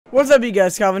What's up, you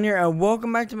guys? Calvin here, and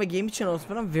welcome back to my game channel. It's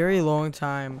been a very long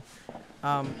time,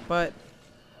 but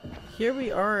here we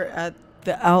are at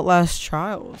the Outlast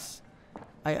trials.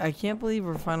 I can't believe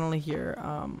we're finally here.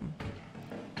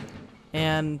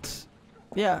 And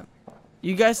yeah,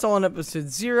 you guys saw in episode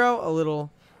 0 a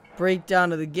little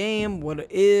breakdown of the game, what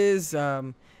it is,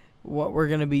 what we're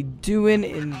gonna be doing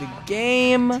in the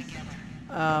game,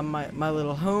 my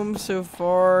little home so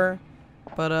far,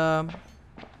 but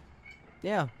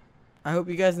yeah. I hope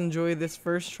you guys enjoy this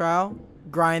first trial.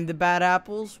 Grind the bad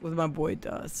apples with my boy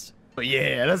Dust. But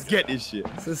yeah, let's get this shit.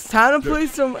 So it's time to play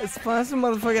some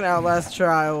motherfucking Outlast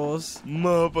trials.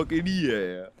 Motherfucking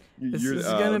yeah. This is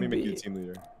gonna let me be... make you team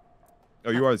leader.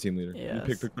 Oh, you are the team leader. Yes.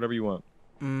 You pick whatever you want.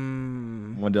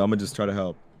 One day I'm gonna just try to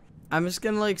help. I'm just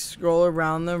gonna like scroll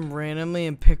around them randomly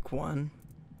and pick one.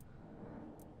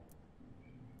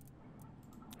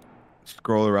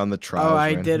 Scroll around the trials. Oh,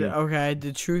 I did it. Okay, I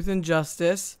did truth and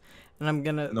justice. And I'm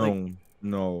gonna no.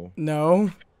 Another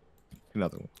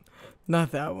one.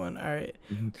 Not that one. All right.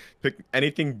 Pick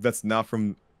anything that's not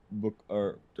from book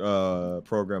or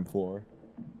program 4.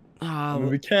 I mean,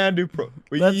 we can do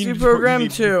let's do program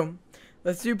 2.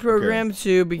 Let's do program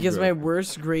 2 because my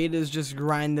worst grade is just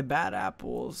grind the bad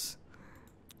apples.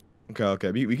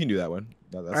 Okay. We can do that one.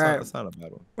 That's not a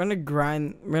bad one. We're gonna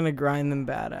grind them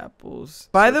bad apples.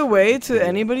 By the way, to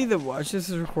anybody that watches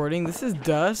this recording, this is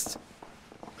Dust.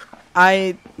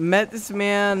 I met this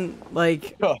man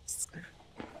like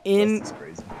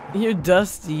you're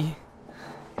Dusty.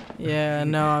 Yeah,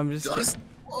 no, I'm just Dust.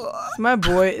 It's my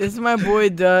boy. This is my boy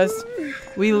Dust.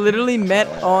 We literally met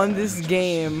on this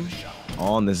game.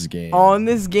 On this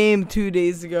game 2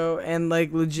 days ago, and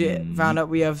like legit found out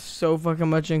we have so fucking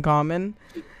much in common.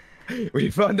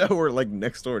 We found out we're like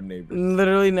next door neighbors.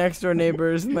 Literally next door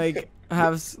neighbors, and like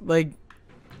have like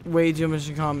way too much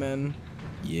in common.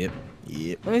 Yep.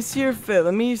 Let me see your fit,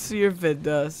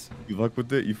 Dust. You fuck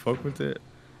with it? You fuck with it?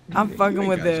 I'm fucking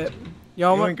with it.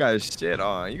 Y'all you ain't got shit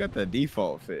on. You got the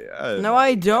default fit. No,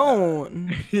 I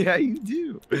don't. Yeah, you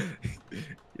do.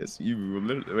 Yes, you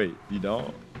literally. Wait, you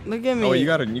don't? Look at me. Oh, you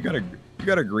got a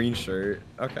green shirt.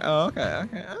 Okay. Oh, okay.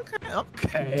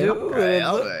 Dude,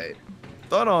 okay.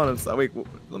 Thought on him. So, wait,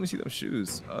 let me see them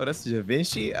shoes. Oh, that's Da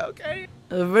Vinci. Okay.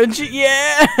 Da Vinci,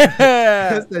 yeah.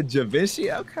 That's the Da Vinci.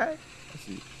 Okay.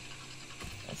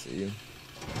 I see you.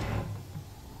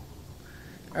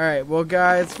 Alright, well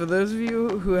guys, for those of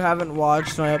you who haven't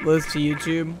watched my uploads to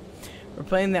YouTube, we're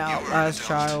playing the Outlast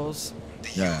trials.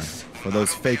 Yeah, for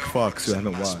those fake fucks who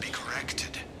haven't watched.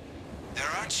 There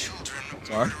are children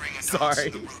murdering adults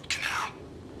in the root canal.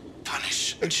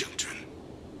 Punish the children,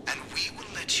 and we will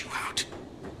let you out.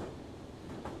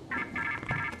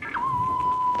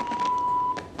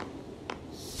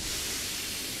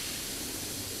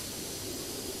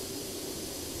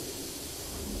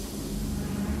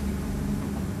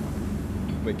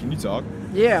 Wait, can you talk?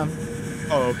 Yeah.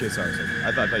 Oh, okay, sorry.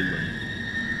 I thought you were.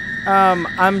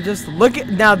 I'm just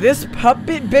looking now. This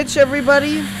puppet bitch,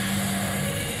 everybody.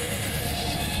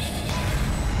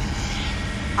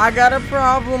 I got a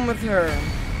problem with her.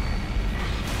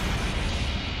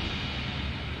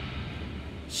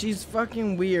 She's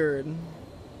fucking weird.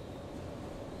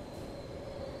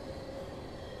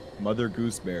 Mother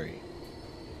Gooseberry.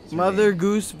 Mother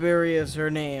Gooseberry is her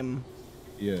name.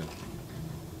 Yeah.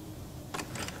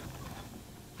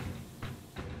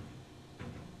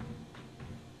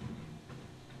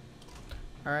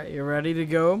 Alright, you ready to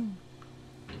go?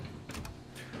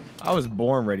 I was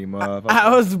born ready, motherfucker. I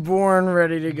was born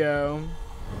ready to go.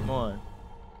 Come on.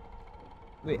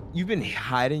 Wait, you've been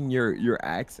hiding your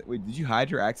accent? Wait, did you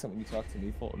hide your accent when you talked to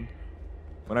me, Fulton?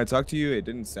 When I talked to you, it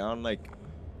didn't sound like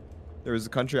there was a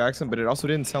country accent, but it also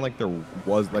didn't sound like there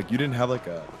was, like, you didn't have like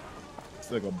a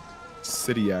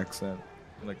city accent.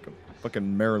 Like a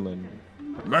fucking Maryland.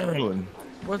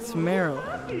 What's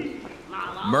Maryland?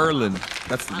 Merlin.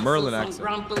 That's the Merlin accent.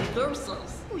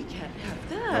 We can't have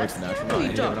that. Oh, it's natural. I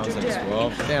hate it when I was like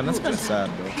 12. Damn, that's kind of sad,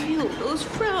 bro. Peel those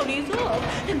frownies off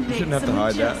and make Shouldn't have to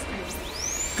hide that.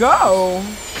 Go!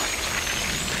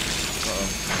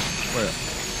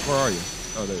 Where are you?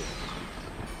 Oh, there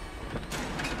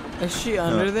you Is she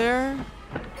under there?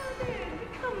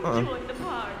 Alright,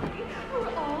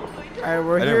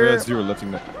 we're I here. didn't realize you were lifting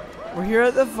that. We're here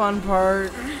at the fun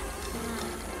part.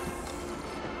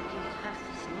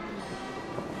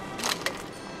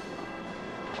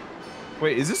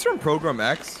 Wait, is this from Program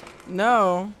X?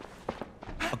 No.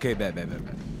 Okay, bad.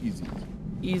 Easy,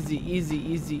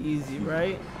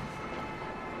 right?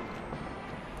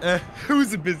 Who's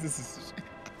the business assistant?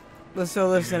 So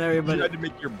listen, everybody. You had to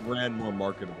make your brand more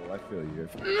marketable. I feel you.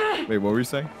 Wait, what were you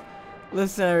saying?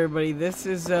 Listen, everybody. This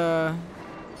is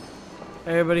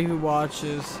everybody who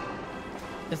watches.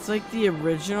 It's like the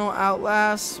original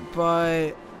Outlast,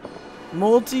 but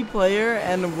multiplayer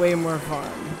and way more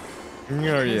fun.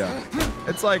 Yeah.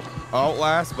 It's like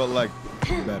Outlast, but like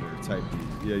better type.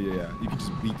 Yeah. You can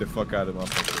just beat the fuck out of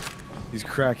motherfuckers. These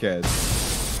crackheads.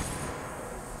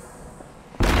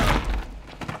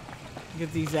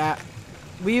 Get these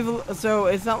so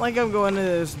it's not like I'm going to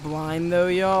this blind though,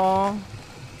 y'all.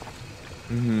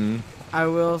 I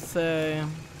will say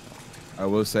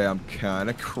I'm kind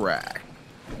of cracked.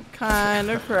 Kind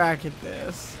of crack at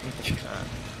this.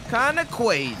 Kind of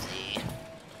crazy.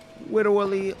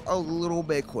 Literally a little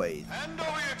bit crazy. Hand over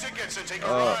your tickets and take a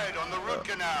ride on the root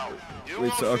canal.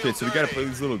 Wait, so okay, so we gotta play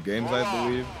these little games, I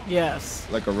believe. Yes.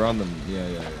 Like around them.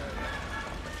 Yeah.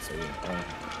 So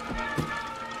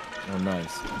oh,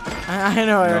 nice. I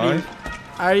know. I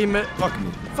already met. Fuck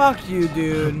me. Fuck you,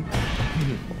 dude.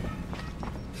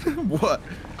 What?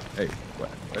 Hey, what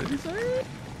did he say?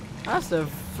 I said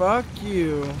fuck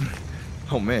you.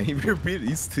 Oh man, he repeated.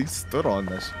 He stood on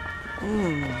that shit.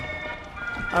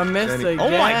 I missed again.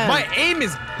 Oh my aim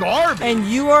is garbage. And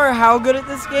you are how good at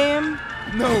this game?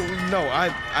 No,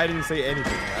 I didn't say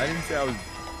anything. I didn't say I was.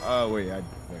 Wait.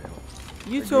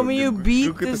 You told me you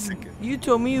beat this. You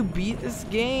told me you beat this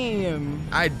game.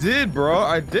 I did, bro.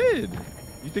 I did.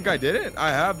 You think I didn't? I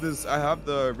have this. I have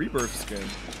the rebirth skin.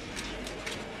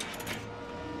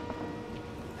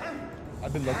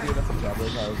 I've been lucky enough to travel.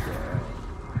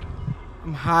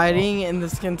 I'm hiding in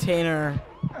this container.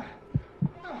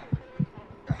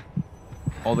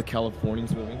 All the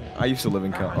Californians moving. I used to live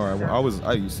in Cal. Or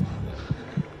I used to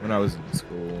when I was in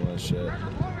school and shit.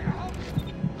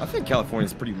 I think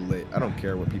California's pretty lit. I don't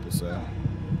care what people say.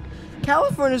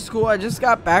 California's cool. I just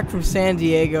got back from San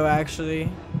Diego,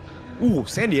 actually. Ooh,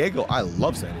 San Diego. I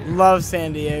love San Diego. Love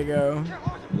San Diego.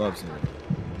 Love San Diego.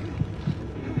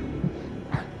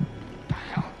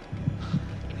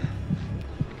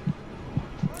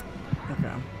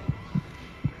 Okay.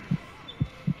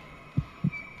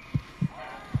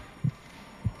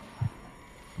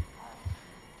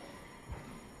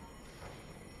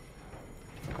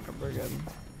 We're good.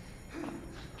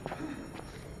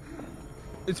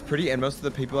 It's pretty, and most of the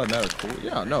people I met are cool.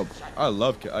 Yeah, no, I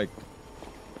love. I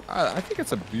think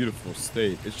it's a beautiful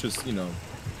state. It's just, you know,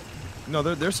 no,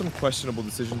 there's some questionable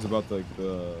decisions about the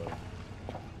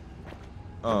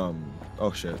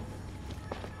oh shit.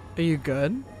 Are you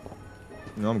good?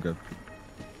 No, I'm good.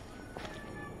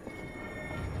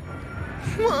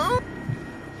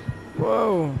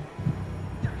 Whoa.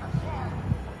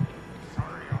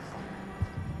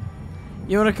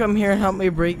 You want to come here and help me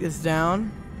break this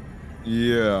down?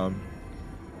 Yeah.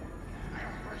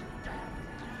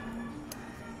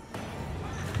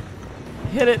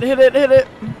 Hit it, hit it, hit it.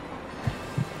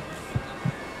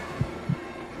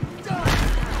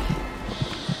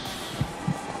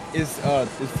 Is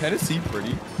Tennessee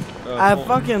pretty? I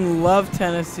fucking love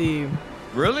Tennessee.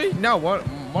 Really? No, one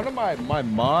of my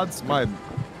mods,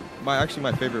 actually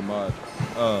my favorite mod,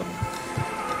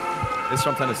 is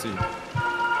from Tennessee.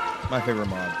 My favorite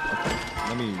mod. Okay.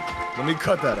 Let me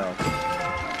cut that out.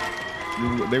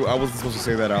 I wasn't supposed to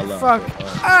say that out loud. Fuck.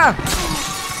 But,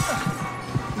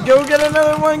 Go get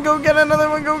another one. Go get another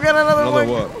one. Go get another one.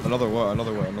 Another what? What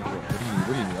do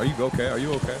you mean? Are you okay? Are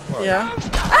you okay? Right. Yeah.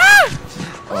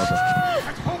 Oh,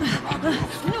 okay.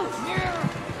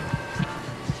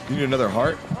 You need another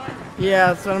heart? Yeah,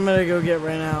 that's what I'm gonna go get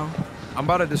right now. I'm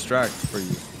about to distract for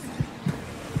you.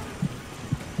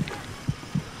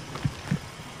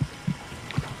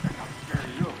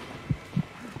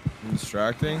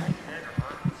 Distracting?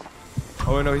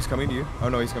 Oh no, he's coming to you. Oh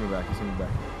no, he's coming back. He's coming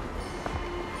back.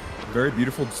 Very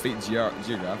beautiful state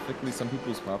geographically. Some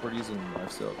people's properties and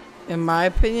lifestyle. In my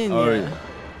opinion, yeah.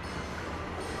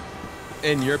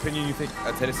 In your opinion, you think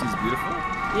Tennessee's beautiful?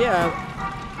 Yeah.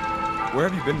 Where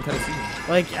have you been in Tennessee?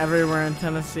 Like everywhere in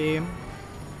Tennessee.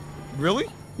 Really?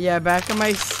 Yeah, back in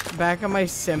my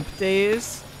simp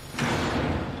days,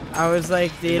 I was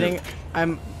like dating.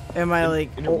 In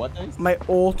my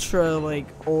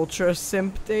ultra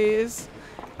simp days,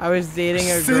 I was dating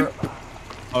a girl.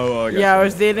 Oh, yeah, I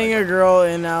was dating a girl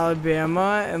in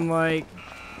Alabama, and like,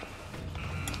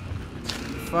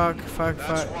 fuck.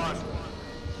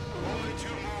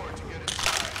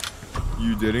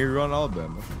 You dating a girl in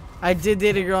Alabama? I did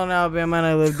date a girl in Alabama, and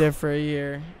I lived there for a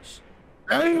year.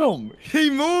 Damn! He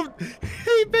moved.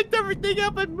 He picked everything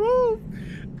up and moved.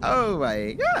 Oh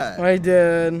my god! I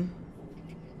did.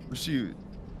 She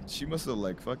must have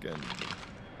like fucking.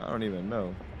 I don't even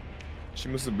know. She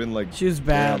must have been like. She was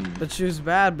bad, damn. but she was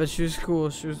bad, but she was cool.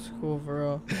 She was cool for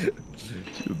real.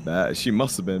 She was bad. She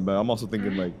must have been, but I'm also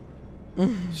thinking like.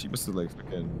 She must have like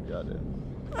fucking got it.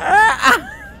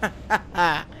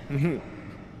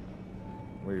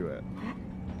 Where you at?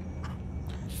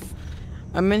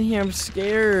 I'm in here. I'm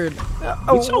scared.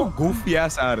 Get your goofy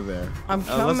ass out of there. I'm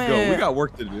coming. Let's go. We got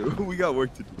work to do. We got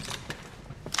work to do.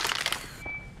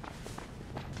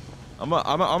 I'm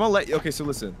gonna let you. Okay, so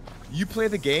listen. You play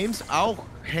the games. I'll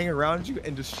hang around you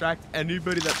and distract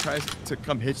anybody that tries to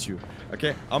come hit you.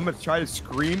 Okay? I'm gonna try to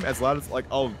scream as loud as like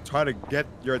I'll try to get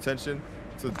your attention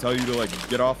to tell you to like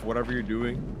get off whatever you're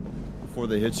doing before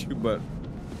they hit you. But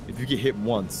if you get hit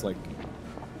once, like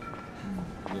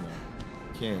you know,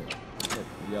 you can't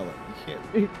yell it. You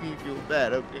can't make me feel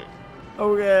bad. Okay.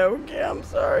 Okay. I'm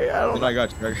sorry. I don't. But I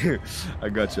got you. I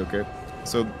got you. Okay.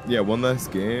 So yeah, one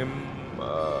last game.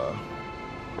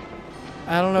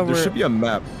 I don't know. There should be a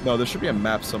map. No, there should be a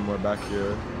map somewhere back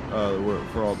here.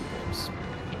 For all the games.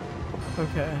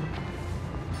 Okay.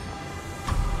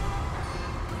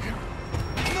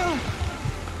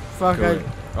 Fuck.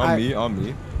 Okay, on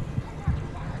me.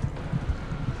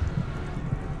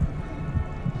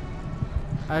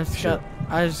 I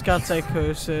just got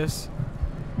psychosis.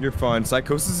 You're fine.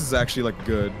 Psychosis is actually like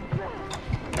good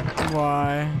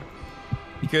Why?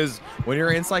 because when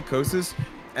you're in psychosis,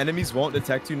 enemies won't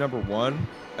detect you. Number one,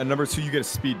 and number two, you get a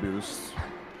speed boost.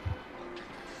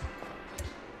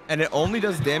 And it only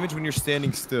does damage when you're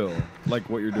standing still, like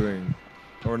what you're doing,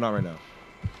 or not right now,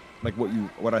 like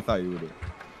what I thought you would do.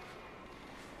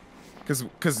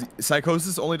 Because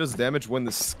psychosis only does damage when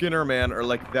the Skinner man or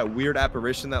like that weird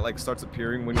apparition that like starts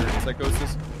appearing when you're in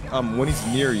psychosis. When he's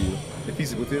near you, if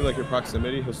he's within like your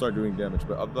proximity, he'll start doing damage.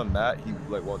 But other than that, he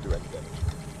like won't do any damage.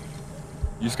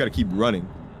 You just gotta keep running.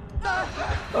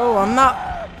 Oh, I'm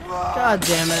not. God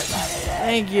damn it.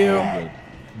 Thank you.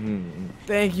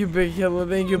 Thank you, Big Killer.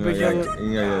 Thank you, Big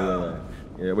Killer.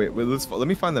 Yeah. Wait. Let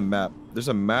me find the map. There's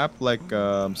a map like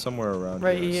somewhere around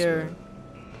Right here. here.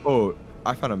 Oh,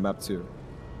 I found a map too.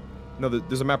 No,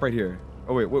 there's a map right here.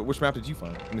 Oh wait, which map did you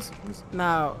find? Let me see.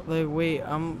 Now, like, wait.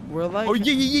 We're like. Oh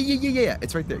yeah.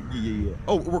 It's right there. Yeah.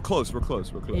 Oh, we're close.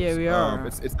 Yeah, we are.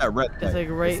 It's that red thing. It's like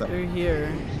right through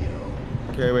here.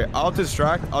 Okay, wait. I'll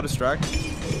distract.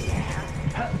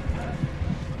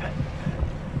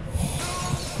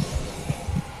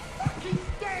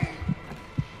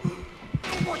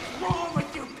 What's wrong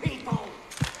with you people?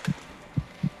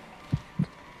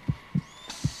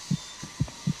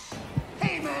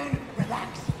 Hey man,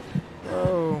 relax.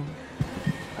 Oh.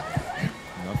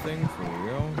 Nothing for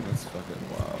real? That's fucking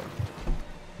wild.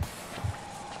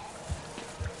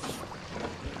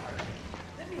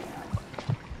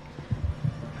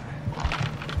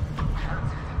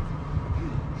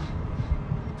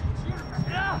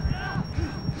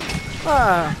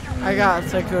 I got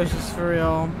psychosis for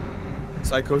real.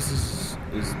 Psychosis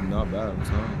is not bad. I'm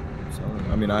telling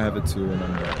you. I mean, I have it too, and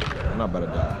I'm not about to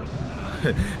die.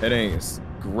 It ain't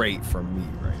great for me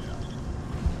right now.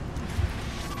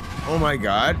 Oh my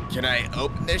god, can I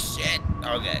open this shit?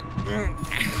 Okay.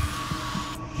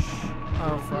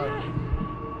 Oh fuck.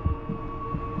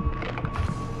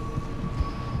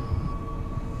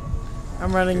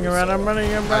 I'm running around.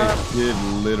 I did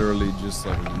literally just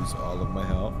like lose all of my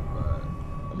health.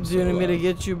 But Do you need me to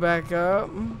get you back up?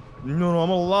 No, I'm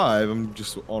alive. I'm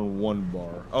just on one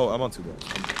bar. Oh, I'm on two bars.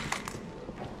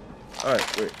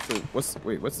 Alright, wait. So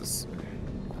what's this?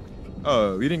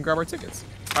 Oh, we didn't grab our tickets.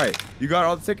 Alright, you got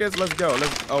all the tickets? Let's go.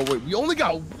 Oh wait, we only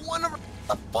got one of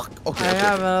the fuck? Okay. I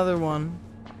have another one.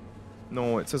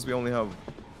 No, it says we only have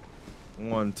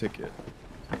one ticket.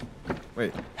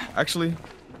 Wait, actually,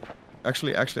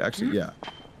 yeah.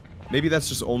 Maybe that's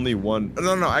just only one.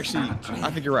 No, actually, I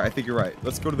think you're right.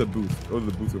 Let's go to the booth. Go to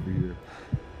the booth over here.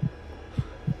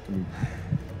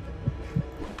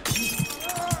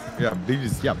 Yeah,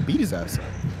 beat his ass up.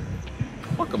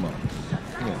 Fuck him up.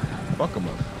 Yeah, fuck him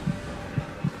up.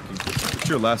 Okay, put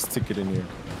your last ticket in here.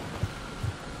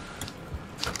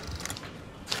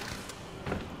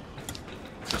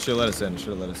 It should let us in.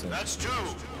 That's two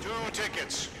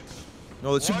tickets.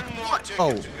 No, it should. One more ticket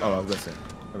Oh, to go. I was gonna say.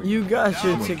 You got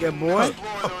your ticket, boy.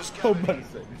 Explore those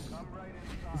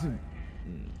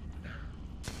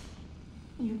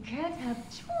You can't have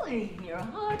joy in your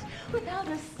heart without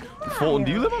a smile. Fulton,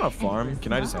 do you live on a farm?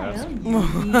 Can I just ask?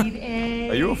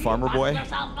 Are you a farmer boy?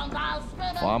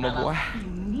 Farmer boy? You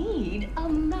need a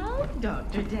mouth,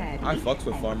 Dr. Daddy. I fucks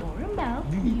with farmer. For a mouth,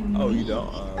 Oh, you need don't?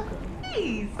 Oh, okay.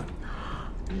 Please.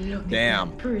 Look Damn.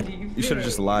 at that pretty You should have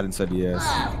just lied and said yes.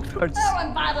 They're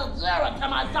invited zero to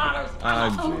my daughter's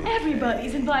Oh,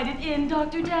 everybody's invited in,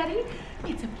 Dr. Daddy.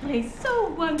 It's a place so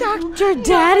wonderful. Dr.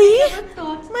 Daddy? I never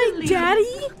thought to My leave.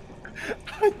 daddy?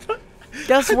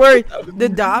 That's where the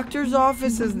doctor's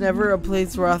office is never a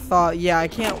place where I thought, yeah, I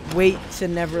can't wait to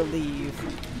never leave.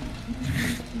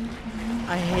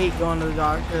 I hate going to the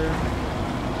doctor.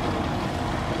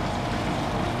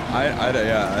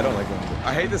 Yeah, I don't like going.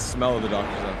 I hate the smell of the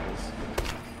doctor's office.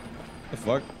 The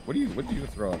fuck? What did you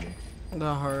throw at me?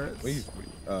 The hearts.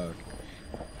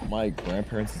 My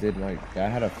grandparents did. My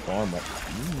dad had a farm.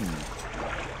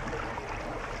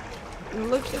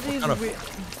 Look at these weird.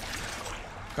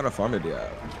 What kind of farm did he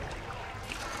have?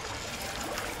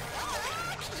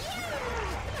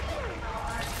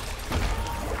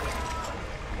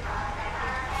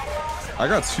 I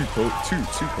got two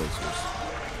posters.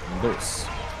 Those.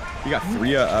 You got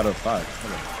 3 out of 5.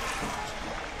 Come on.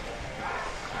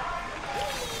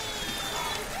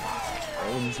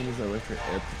 Oh, these things are with your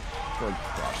airport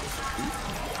crashes.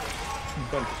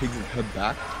 You've got pigs and head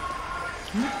back.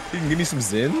 You can give me some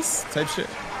Zins type shit.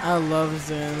 I love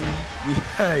Zen.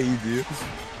 Yeah, you do.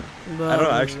 Love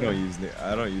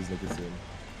I don't use nicotine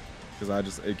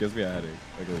because it gives me a headache,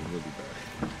 like really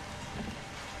bad.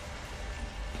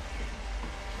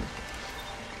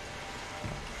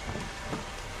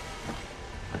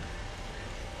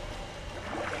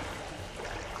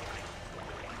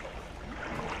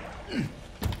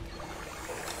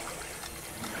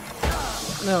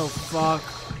 No, fuck.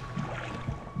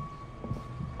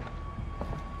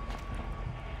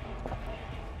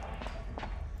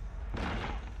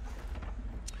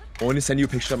 I want to send you a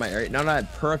picture of my area. No,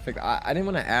 not perfect. I didn't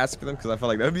want to ask for them because I felt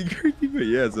like that'd be creepy. But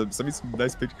yeah, send me some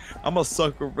nice pictures. I'm a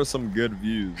sucker for some good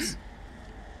views.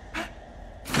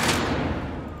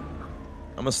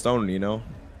 I'm a stoner, you know.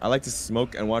 I like to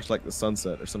smoke and watch like the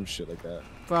sunset or some shit like that.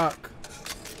 Fuck.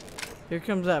 Here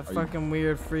comes that fucking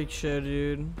weird freak show,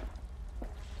 dude.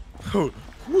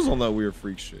 Who's on that weird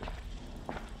freak shit?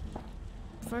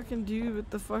 Fucking dude with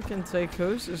the fucking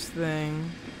psychosis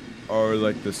thing. Or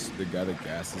like the guy that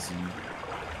gasses you.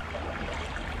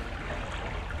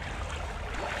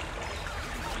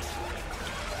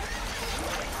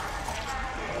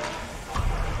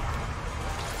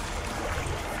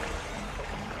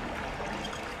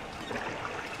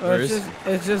 Oh,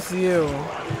 it's just you.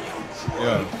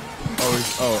 Yeah.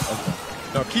 Oh, okay.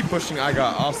 No, keep pushing.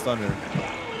 I'll stun her.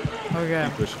 Okay.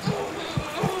 Keep pushing.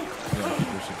 Yeah, keep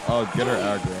pushing. I'll get her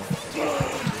aggro.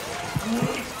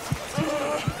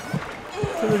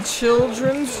 To the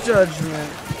children's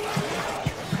judgment.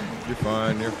 You're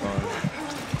fine, you're fine.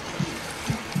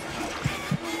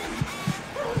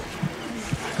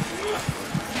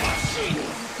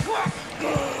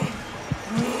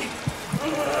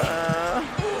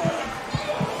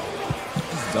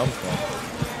 This dumb fuck.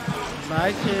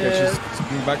 Bye, kid. Okay, she's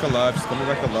coming back alive. She's coming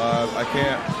back alive. I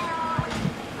can't.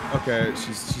 Okay,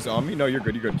 she's on me. No, you're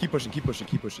good. You're good. Keep pushing. Keep pushing.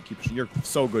 Keep pushing. Keep pushing. You're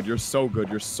so good. You're so good.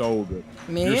 You're so good.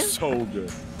 Me? You're so good.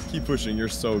 Keep pushing. You're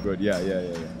so good. Yeah.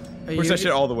 Push that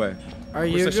shit all the way. Are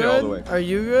Push you that shit all the way. good? Are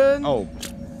you good? Oh,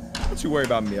 don't you worry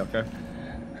about me, okay?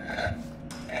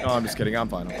 No, I'm just kidding. I'm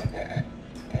fine.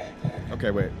 Okay,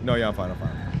 wait. No, yeah, I'm fine.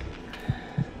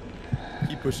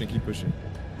 Keep pushing. Keep pushing.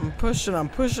 I'm pushing. I'm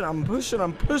pushing. I'm pushing.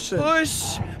 I'm pushing.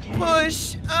 Push.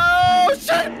 Push. Oh,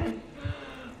 shit.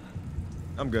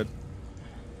 I'm good.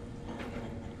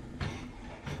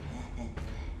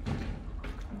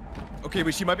 Okay,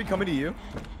 but she might be coming to you.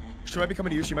 She might be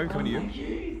coming to you. She might be coming to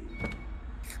you.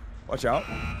 Watch out.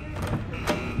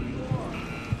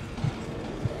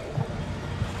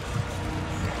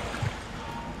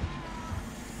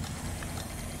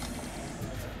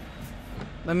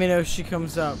 Let me know if she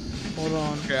comes up. Hold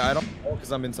on. Okay, I don't know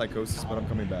because I'm in psychosis, but I'm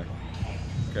coming back.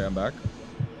 Okay, I'm back.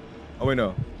 Oh, wait,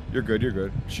 no. You're good. You're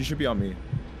good. She should be on me.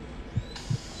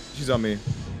 She's on me.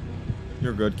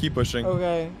 You're good. Keep pushing.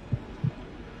 Okay.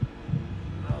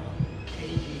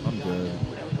 I'm good.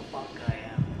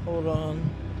 Hold on.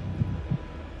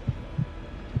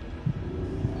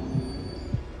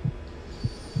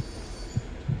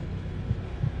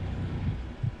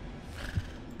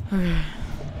 Okay.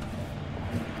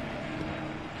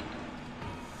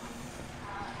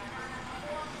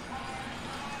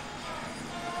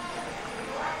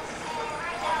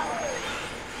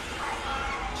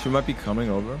 She might be coming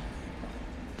over.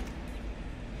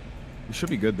 You should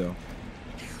be good though.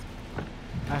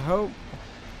 I hope.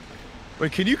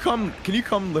 Wait, can you come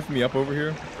lift me up over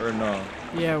here? Or no?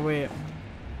 Yeah, wait.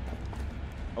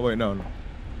 Oh wait, no.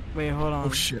 Wait, hold on.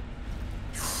 Oh shit.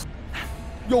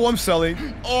 Yo, I'm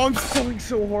selling. Oh, I'm selling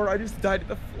so hard. I just died in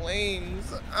the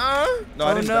flames. No,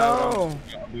 I didn't die.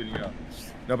 I'm bleeding out.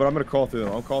 No, but I'm gonna crawl through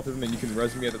them. I'll crawl through them and you can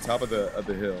res me at the top of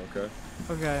the hill, okay?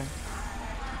 Okay.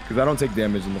 Because I don't take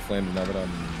damage in the flames now that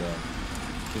I'm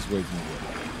just way too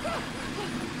good.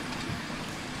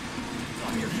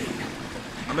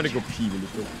 I'm gonna go pee really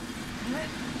quick.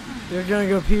 You're gonna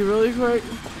go pee really quick?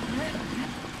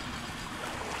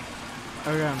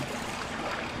 Okay.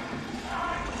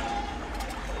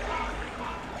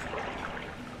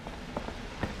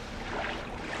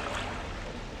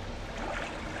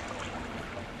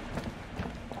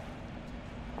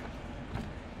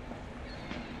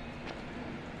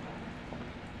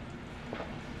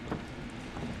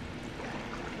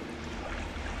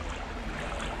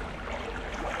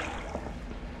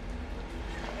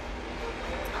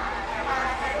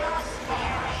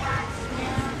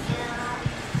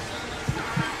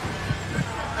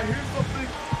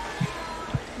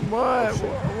 What?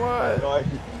 What?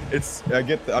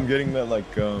 I'm getting that like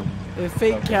It's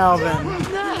fake Calvin.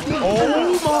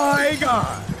 Oh my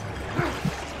god!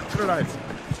 What did I do?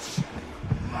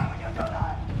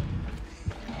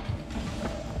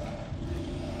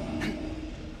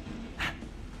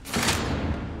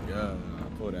 Yeah,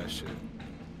 pull that shit.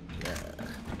 Yeah.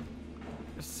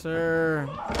 Sir.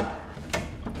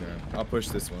 Yeah, I'll push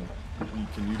this one.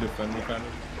 Can you defend me kind of?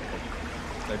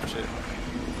 Type shit.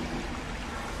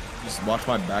 Just watch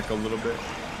my back a little bit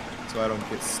so I don't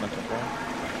get snuck up on.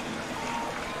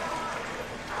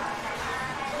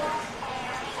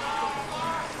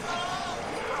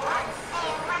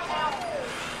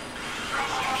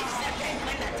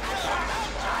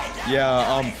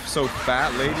 Yeah, so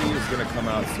Fat Lady is gonna come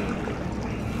out soon.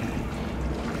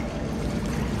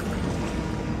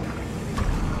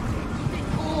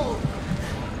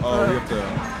 Oh, we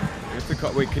have to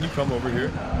cut. Wait, can you come over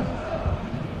here?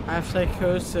 I have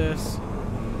psychosis.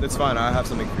 It's fine. I have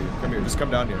something for you. Come here. Just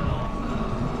come down here.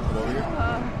 Come over here.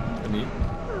 Come me.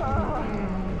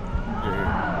 Here.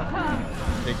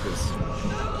 Take this.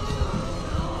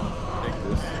 Take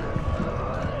this.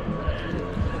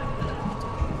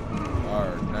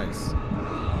 Alright, nice.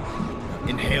 Now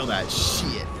inhale that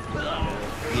shit.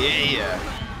 Yeah.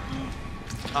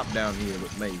 Hop down here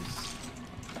with maze.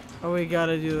 Oh, we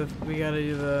gotta do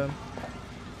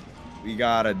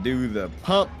the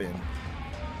pumping.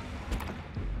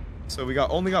 So we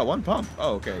only got one pump.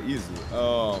 Oh, okay, easy.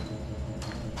 I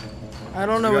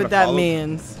don't know what that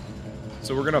means.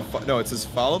 So we're gonna no. It says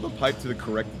follow the pipe to the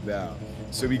correct valve.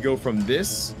 So we go from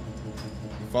this.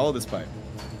 We follow this pipe.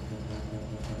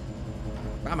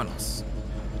 Vámonos.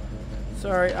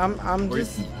 Sorry, I'm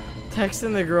just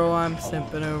texting the girl I'm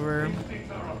simping over.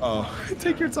 Oh,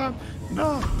 take your time.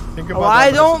 No. Think about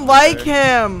I don't like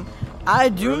him. I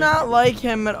do not like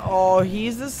him at all.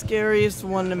 He's the scariest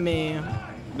one to me.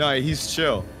 No, he's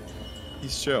chill.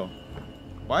 He's chill.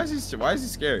 Why is he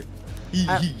scared?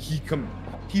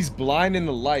 He's blind in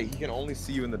the light. He can only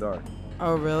see you in the dark.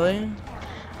 Oh, really?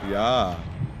 Yeah.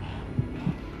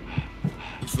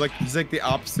 He's like the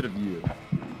opposite of you.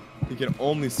 He can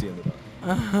only see in the dark.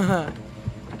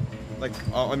 Like,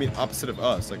 I mean, opposite of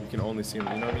us. Like, you can only see him.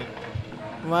 You know what I mean?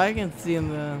 Well, I can see in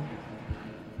the.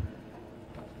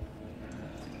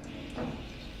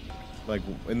 Like,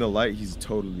 in the light, he's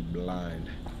totally blind.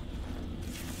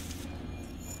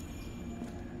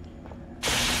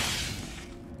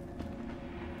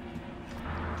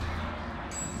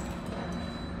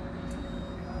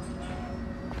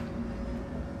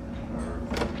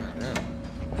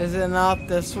 Is it not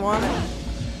this one?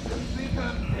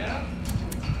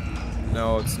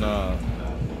 No, it's not.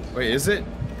 Wait, is it?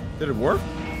 Did it work?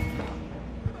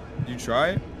 Did you try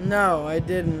it? No, I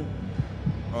didn't.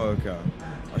 Oh, okay.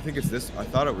 I think it's this. I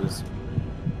thought it was.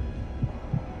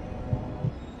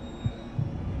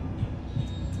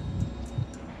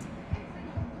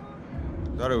 I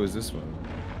thought it was this one.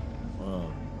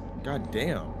 God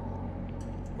damn.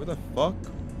 Where the fuck?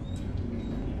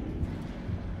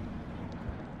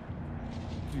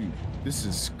 Dude, this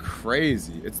is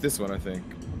crazy. It's this one, I think.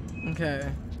 Okay.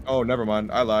 Oh, never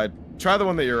mind. I lied. Try the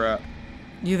one that you're at.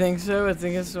 You think so? I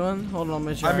think it's the one. Hold on,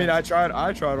 let me try. I mean, I tried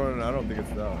one, and I don't think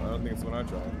it's that one. I don't think it's the one I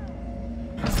tried.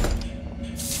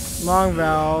 Long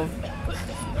valve.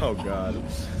 Oh god.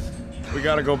 We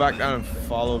gotta go back down and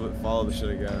follow the shit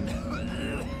again.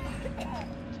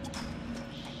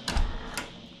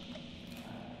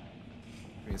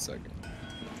 Give me a second.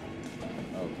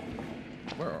 Oh.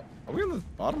 Where are we on the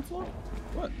bottom floor?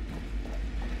 What?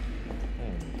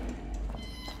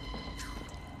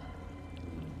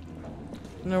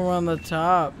 No, we're on the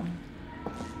top.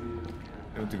 I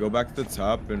have to go back to the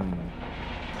top and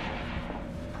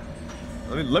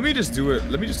let me just do it.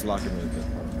 Let me just lock him in.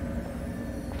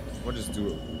 We'll just do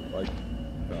it like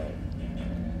that.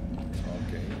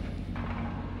 Okay.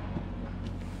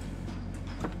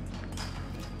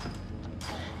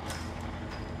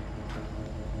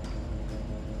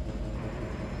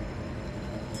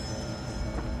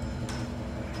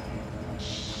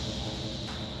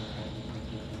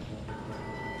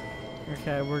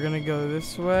 Okay, we're gonna go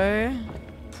this way.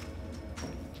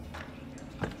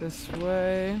 This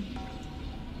way.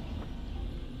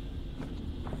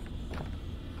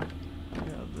 Yeah,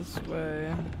 this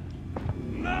way.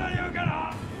 Now you're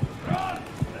gonna run.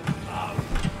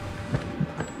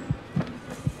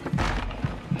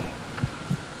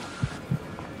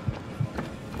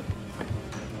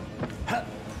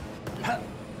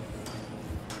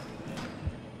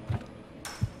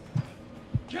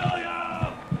 Kill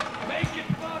ya! Make it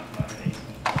fun for me.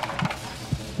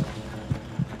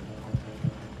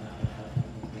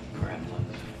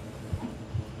 Gremlins.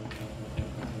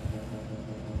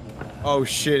 Oh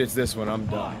shit, it's this one. I'm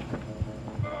done.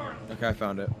 Okay, I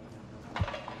found it.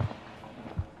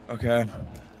 Okay.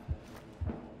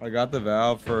 I got the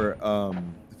valve for the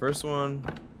first one.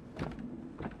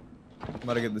 I'm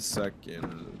about to get the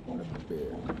second.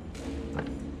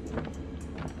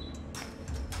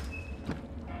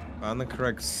 Found the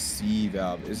correct C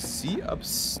valve. Is C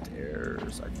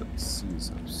upstairs? I thought C is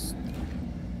upstairs.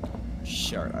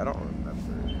 Shit, I don't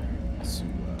remember too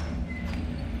well.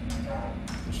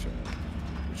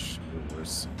 Where's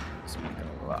C?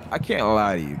 I can't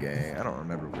lie to you, gang. I don't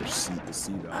remember where C the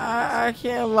C valve is. I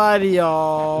can't lie to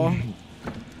y'all.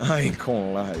 I ain't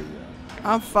gonna lie to you.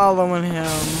 I'm following him.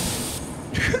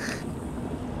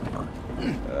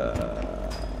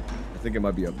 I think it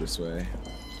might be up this way.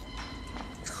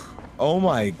 Oh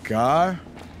my god.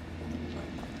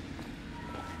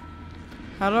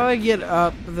 How do I get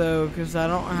up though? Cause I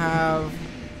don't have.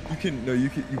 You can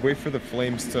you wait for the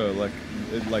flames to like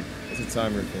it's a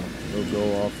timer thing. It'll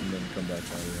go off and then come back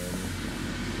on.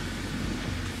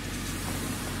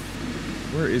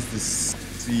 Where is the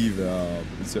C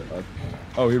valve? Is it up?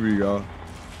 Oh, here we go.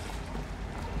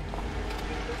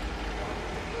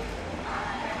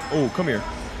 Oh, come here.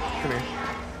 Come here.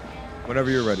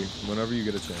 Whenever you're ready. Whenever you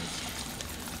get a chance.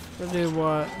 To do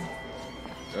what?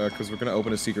 Cause we're gonna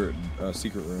open a secret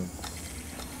room.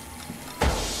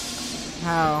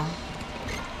 How?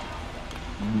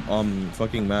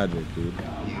 Fucking magic, dude.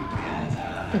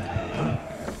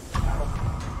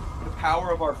 The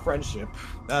power of our friendship.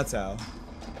 That's how.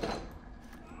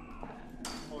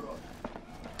 Hold on.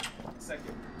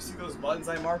 Second. You see those buttons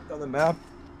I marked on the map?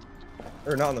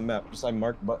 Or not on the map, just I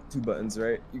marked 2 buttons,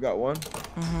 right? You got one?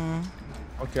 Mm-hmm.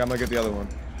 Okay, I'm gonna get the other one.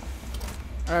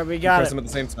 Alright, we got Press it. them at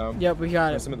the same time. Yep, we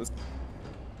got Press it. them at the...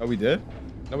 Oh, we did?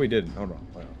 No, we didn't. Hold on.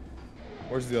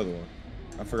 Where's the other one?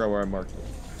 I forgot where I marked it.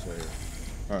 It's right here.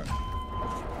 Alright.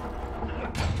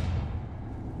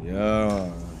 Yeah.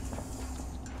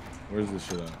 Where's this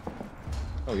shit at?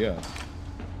 Oh, yeah.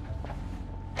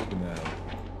 Look at that.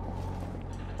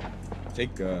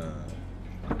 Take the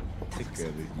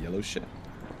yellow shit.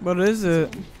 What is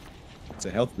it? It's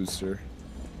a health booster.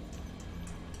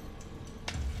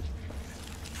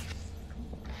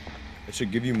 It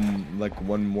should give you like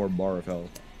 1 more bar of health.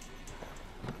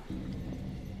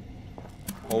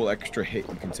 Whole extra hit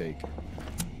you can take.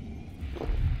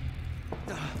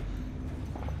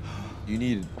 You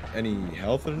need any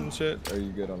health and shit? Or are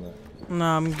you good on that? No,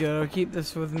 I'm good. I'll keep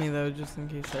this with me though, just in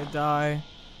case I die.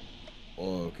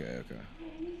 Oh, okay.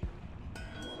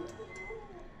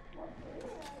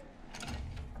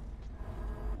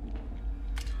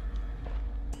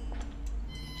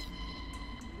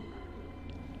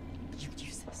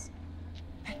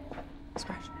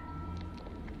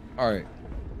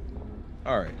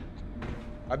 Alright.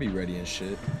 I'll be ready and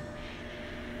shit.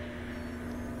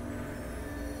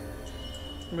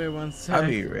 Wait one sec. I'll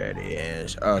be ready and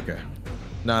shit. Oh, okay.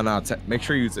 No. Make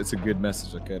sure it's a good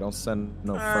message, okay? Don't send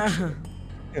no fuck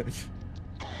shit.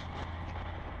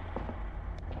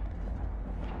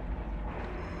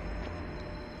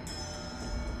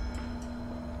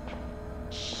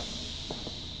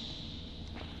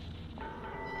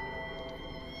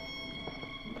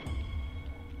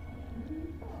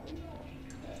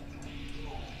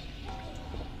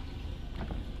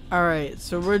 Alright,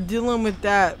 so we're dealing with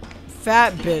that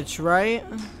fat bitch, right?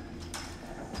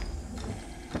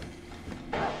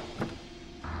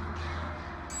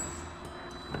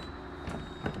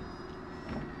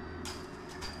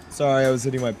 Sorry, I was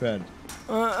hitting my pen.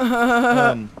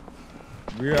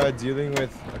 We are dealing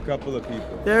with a couple of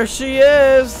people. There she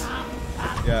is!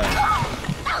 Yeah.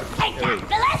 I'll take that,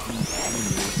 Phyllis!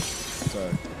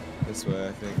 Sorry. This way,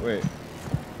 I think. Wait.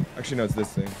 Actually, no, it's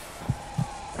this thing.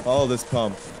 Follow this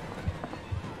pump.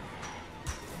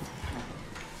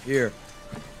 Here.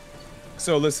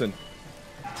 So listen.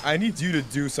 I need you to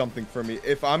do something for me.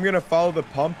 If I'm gonna follow the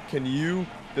pump, can you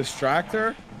distract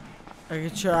her? I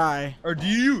could try. Or do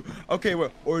you... Okay,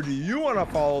 or do you want to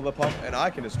follow the pump and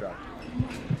I can distract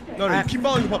her? No, you keep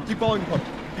following the pump. Keep following the pump.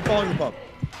 Keep following the pump.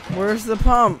 Where's the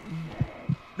pump?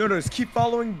 No, just keep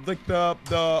following like the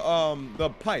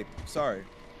pipe. Sorry.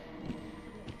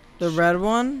 The red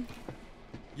one?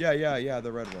 Yeah,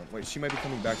 the red one. Wait, she might be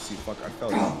coming back to you. Fuck, I fell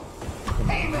down.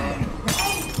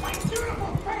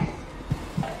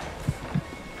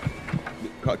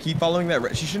 Keep following that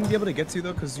red. She shouldn't be able to get to you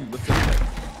though, cause you lifted her.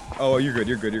 Oh, you're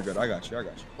good. I got you.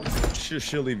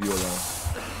 She'll leave you alone.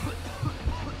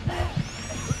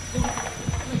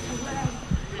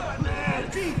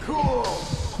 Be cool.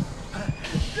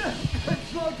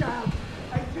 Slow down.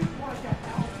 I just want to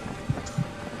help.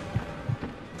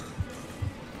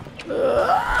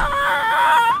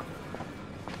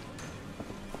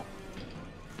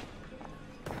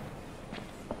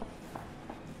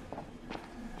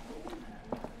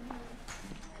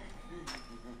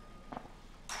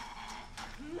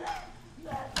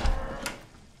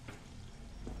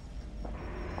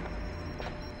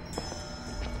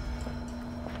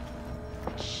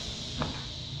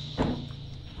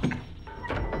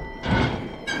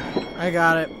 I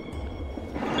got it.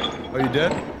 Oh, you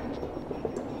did?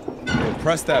 Well,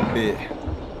 press that bit.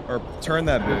 Or turn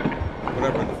that bit.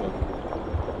 Whatever the fuck.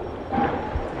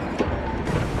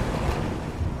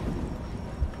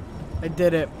 I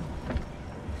did it.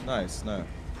 Nice.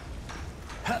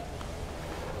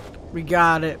 We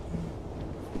got it.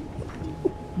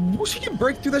 Well, she can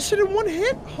break through that shit in one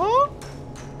hit, huh?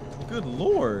 Good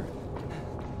lord.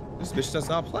 This bitch does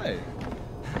not play.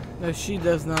 No, she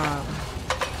does not.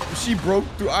 She broke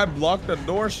through. I blocked the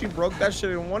door. She broke that shit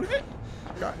in one hit.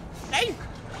 God. Hey.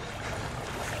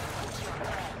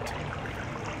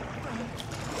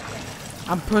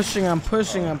 I'm pushing. Okay,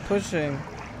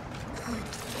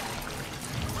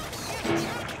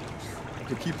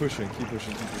 keep pushing.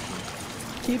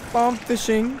 Keep on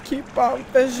fishing. Keep on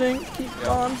fishing.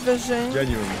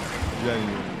 Genuinely.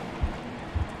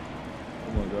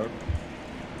 Oh my god.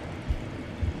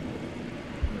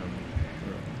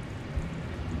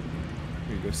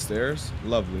 Here you go, stairs.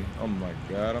 Lovely. Oh my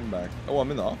god, I'm back. Oh,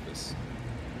 I'm in the office.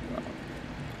 Wow.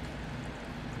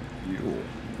 You.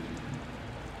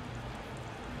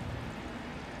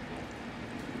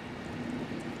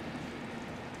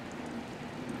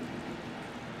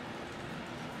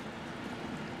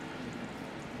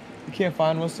 You can't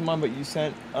find most of mine, but you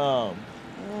sent, I'm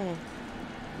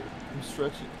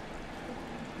stretching.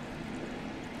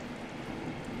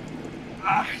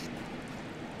 Ah.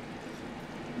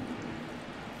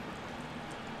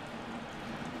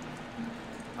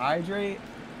 Hydrate?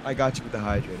 I got you with the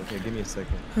hydrate. Okay, give me a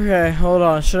second. Okay, hold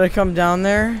on. Should I come down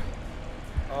there?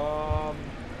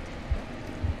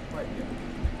 Right here.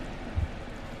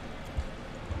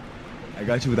 I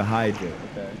got you with a hydrate,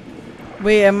 okay?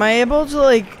 Wait, am I able to,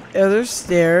 like, are there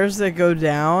stairs that go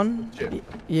down? Shit.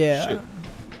 Yeah.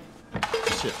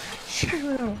 Shit.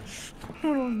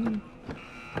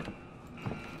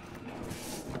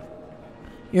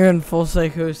 You're in full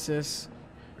psychosis.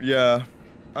 Yeah,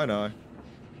 I know.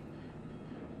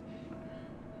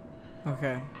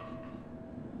 Okay.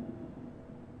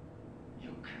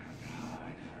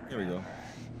 Here we go.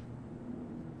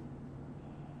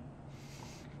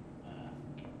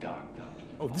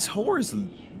 Oh, this whore is...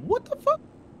 What the fuck?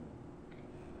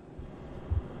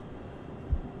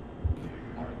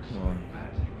 Come on.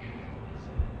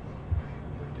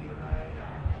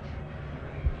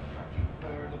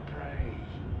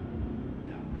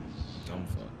 Dumb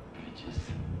fuck.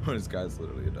 This guy's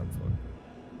literally a dumb fuck.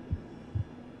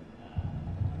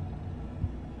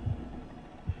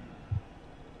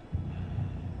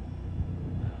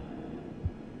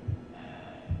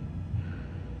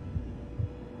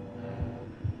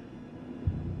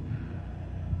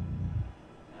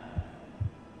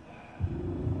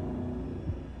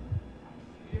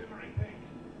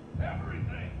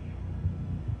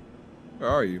 Where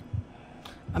are you?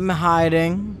 I'm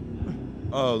hiding.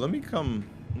 Oh, let me come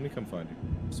find you,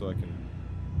 so I can.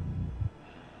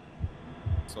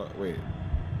 So wait.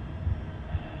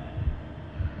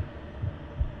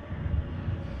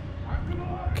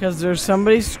 Cause there's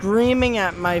somebody screaming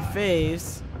at my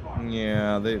face.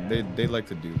 Yeah, they like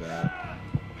to do that.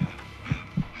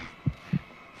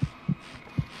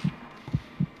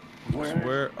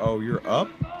 Where? Oh, you're up?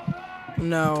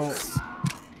 No.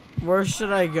 Where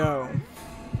should I go?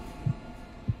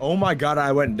 Oh my god,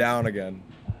 I went down again.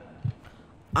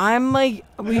 I'm like,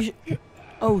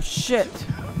 oh shit.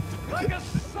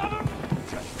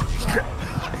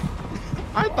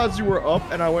 I thought you were up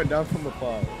and I went down from the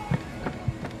fire.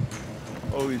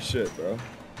 Holy shit, bro.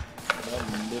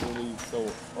 I'm literally so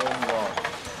unlocked.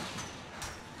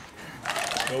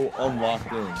 So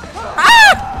unlocked in.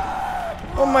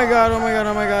 Ah! Oh my god, oh my god,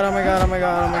 oh my god, oh my god, oh my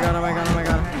god, oh my god, oh my god, oh my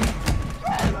god.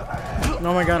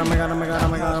 Oh my god, oh my god, oh my god, oh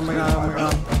my god, oh my god, oh my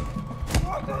god.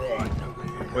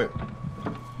 Wait.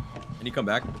 Can you come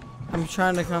back? I'm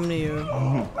trying to come to you.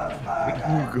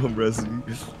 Come rescue.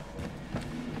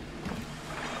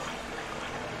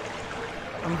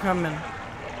 I'm coming.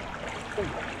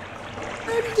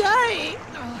 I'm dying.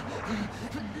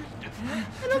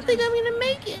 I don't think I'm gonna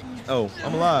make it. Oh,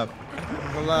 I'm alive.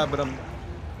 I'm alive, but I'm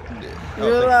dead. Oh,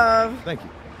 You're alive. Thank you.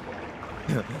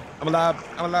 I'm alive,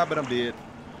 but I'm dead.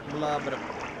 I'm alive, but I'm...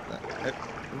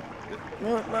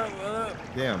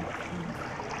 Damn.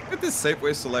 Look at this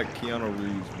Safeway select Keanu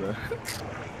Reeves, bro.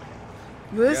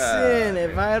 Listen,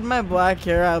 if I had my black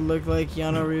hair, I'd look like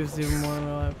Keanu Reeves even more in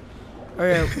real life.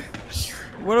 Okay,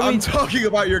 what are I'm we? talking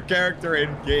about your character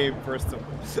in game, first of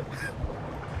all.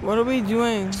 What are we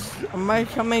doing? Am I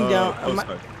coming down? Oh, Am I...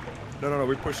 sorry. No,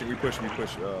 we're pushing, we're pushing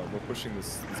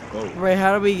this boat. Wait,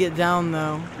 how do we get down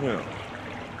though? Yeah.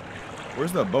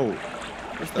 Where's the boat?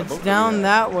 Where's that It's boat down at?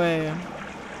 that way.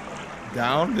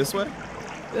 Down? This way?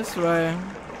 This way.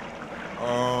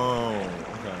 Oh,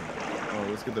 okay. Oh,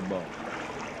 let's get the boat.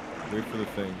 Wait for the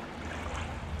thing.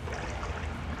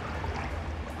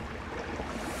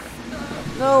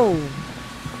 No.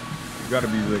 You gotta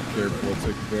be like careful,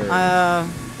 take care.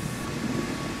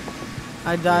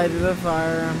 I died to the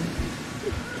fire.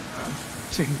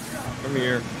 Come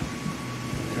here.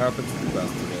 It happens to the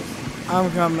best of us.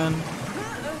 I'm coming.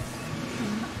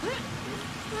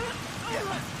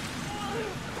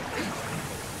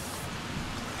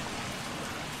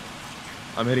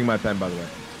 I'm hitting my pen, by the way.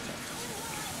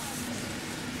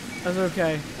 That's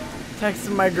okay.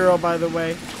 Texting my girl, by the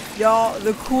way. Y'all,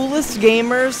 the coolest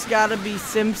gamers gotta be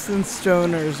Simpson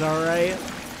stoners, alright?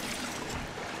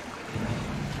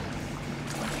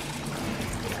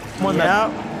 Come on,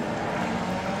 Yep.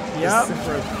 Yep.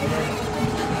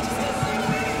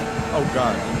 Oh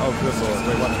god. Oh, this one.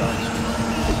 Wait, watch out.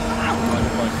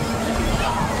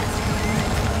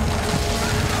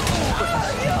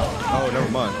 Oh,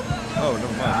 never mind. Oh,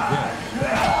 never mind.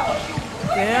 You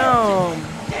Damn.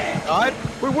 can't. God?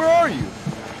 Wait, where are you?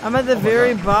 I'm at the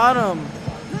very God. bottom.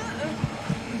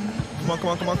 Come on.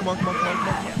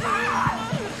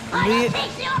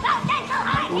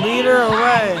 Lead her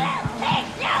away.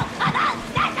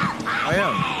 I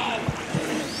am.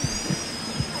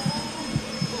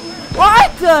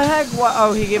 What the heck? What?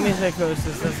 Oh, he gave me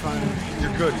psychosis. That's fine.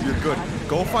 You're good.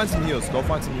 Go find some heals. That's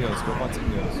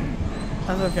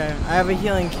okay. I have a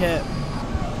healing kit.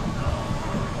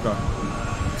 Go.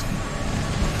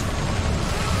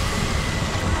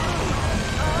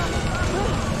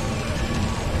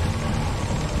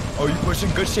 Oh, you pushing?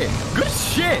 Good shit.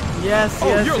 Yes, Oh,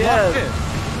 yes, you're yes. locked in.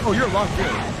 Oh, you're locked in.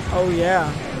 Oh,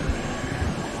 yeah.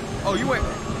 Oh, you ain't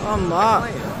I'm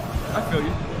locked. playing. I feel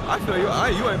you.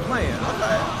 You ain't playing.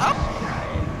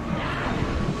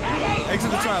 Exit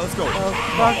the trial. Let's go. Oh,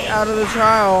 fuck out of the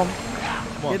trial.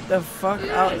 Come on. Get the fuck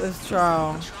out of this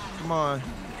trial. Come on.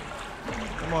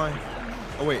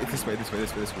 Oh, wait. It's this way. Let's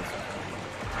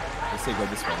say go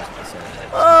this way.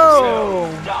 Oh!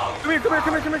 Come here.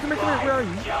 Where are you?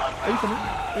 Are you coming?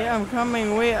 Yeah, I'm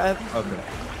coming. Wait, Okay.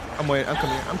 I'm waiting.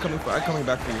 I'm coming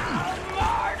back for you.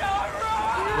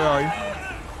 Where are you?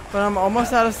 but I'm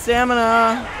almost out of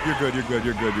stamina. You're good.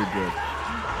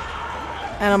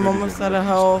 And I'm almost out of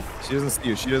health. She doesn't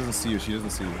see you. You're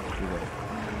good.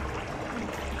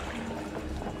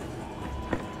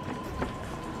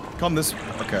 Come this.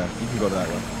 Okay, you can go that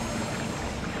way.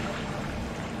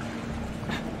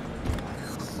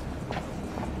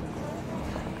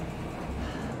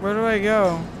 Where do I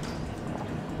go?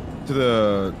 To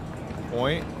the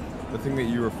point, the thing that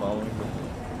you were following.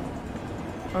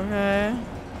 Okay.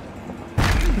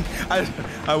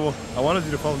 I wanted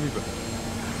you to follow me, but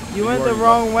You went the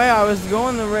wrong way. I was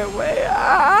going the right way.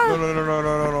 Ah!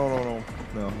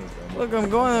 no. Look, I'm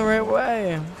going the right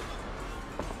way.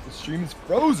 The stream is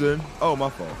frozen. Oh, my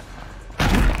fault.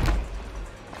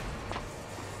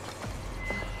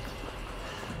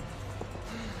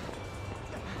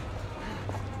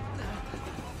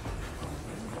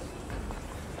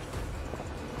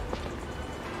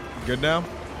 Good now?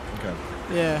 Okay.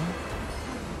 Yeah.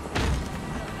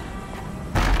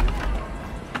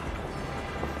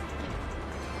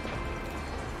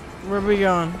 Where are we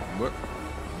going? What?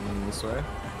 This way?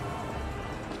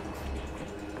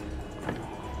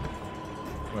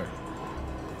 Where?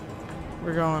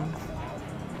 We're going.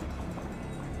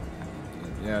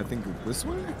 Yeah, I think this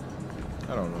way?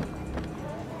 I don't know.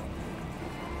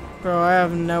 Bro, I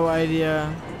have no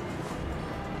idea.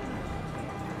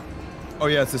 Oh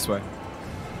yeah, it's this way.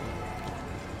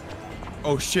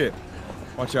 Oh shit.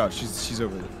 Watch out, she's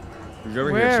over there. If you're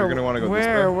over here, so you're gonna want to go this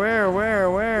way. Where?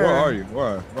 Where are are you? Where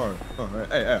are you? Oh,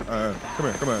 hey,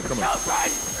 come here.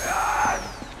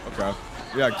 Okay.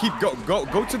 Yeah, go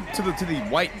to the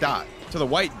white dot, to the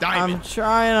white diamond. I'm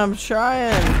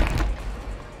trying.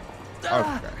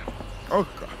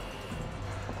 Okay.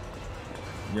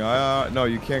 Yeah, no,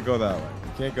 you can't go that way.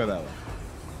 You can't go that way.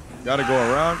 You gotta go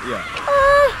around. Yeah.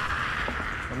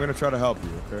 I'm gonna try to help you.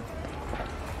 Okay.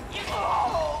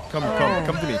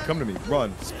 Come to me.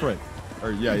 Run, sprint.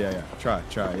 Or yeah. Try.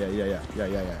 Yeah.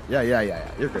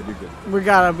 You're good. We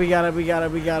got it.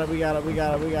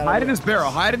 Hide in this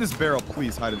barrel.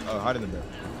 Please hide in the barrel.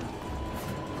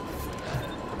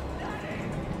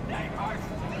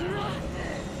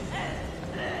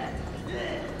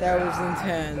 That was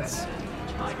intense.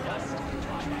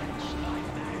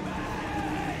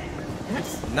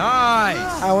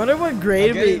 Nice. I wonder what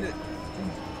grade we.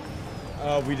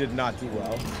 We did not do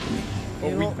well. You Oh,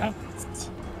 we know-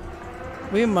 passed.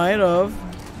 We might have.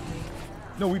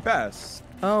 No, we passed.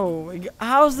 Oh,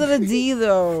 how's that a D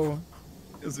though?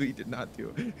 Because we did not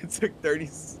do it. It took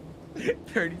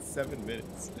 37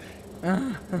 minutes.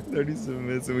 37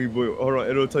 minutes and hold on,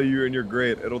 it'll tell you you're in your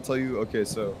grade. It'll tell you, okay,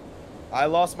 so I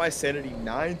lost my sanity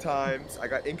 9 times. I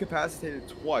got incapacitated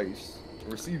twice,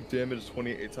 received damage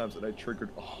 28 times, and I triggered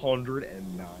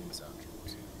 109 sound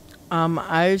traps.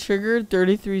 I triggered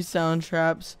 33 sound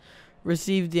traps,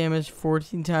 received damage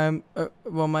 14 times.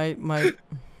 Well, my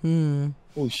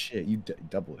Holy shit, you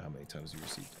doubled how many times you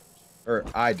received damage. Or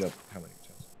I doubled how many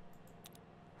times.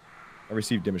 I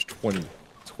received damage 28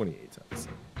 times.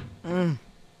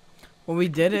 Well, we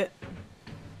did it.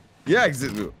 Yeah,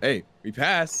 exactly. Hey, we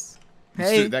passed.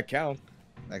 Hey. That counts.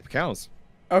 That counts.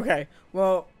 Okay.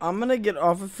 Well, I'm gonna get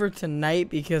off it for tonight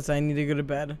because I need to go to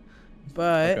bed.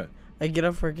 But Okay. I get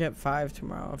off work at 5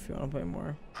 tomorrow if you want to play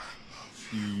more.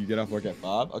 You get off work at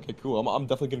 5? Okay, cool. I'm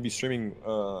definitely gonna be streaming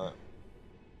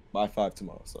by 5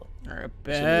 tomorrow. So. All right,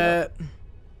 bet.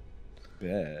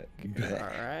 Bet. All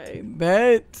right,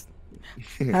 bet.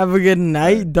 Have a good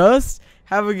night, Dust.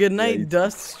 Have a good night,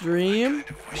 Dust stream.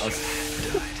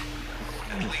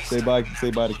 Say bye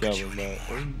to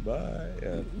Calvin. Bye.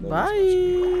 Yeah, no, Bye.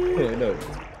 Yeah, no.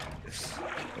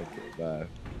 Okay, bye.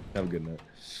 Have a good night.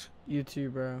 You too,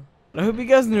 bro. I hope you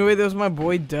guys knew it. That was my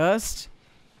boy Dust.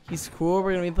 He's cool.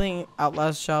 We're gonna be playing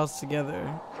Outlast Trials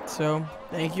together. So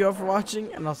thank you all for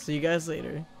watching, and I'll see you guys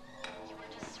later.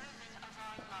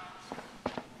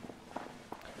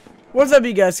 What's up,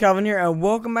 you guys? Calvin here, and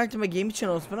welcome back to my gaming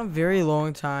channel. It's been a very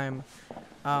long time,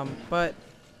 but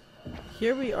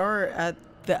here we are at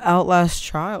the Outlast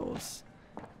Trials.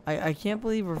 I can't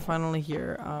believe we're finally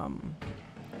here.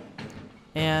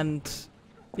 And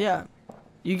yeah,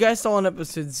 you guys saw in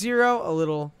episode 0 a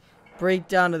little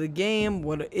breakdown of the game,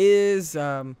 what it is,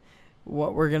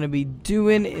 what we're gonna be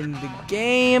doing in the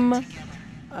game,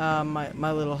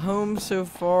 my little home so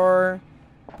far,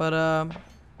 but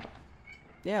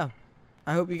yeah.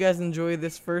 I hope you guys enjoy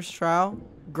this first trial.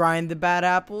 Grind the bad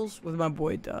apples with my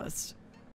boy Dust.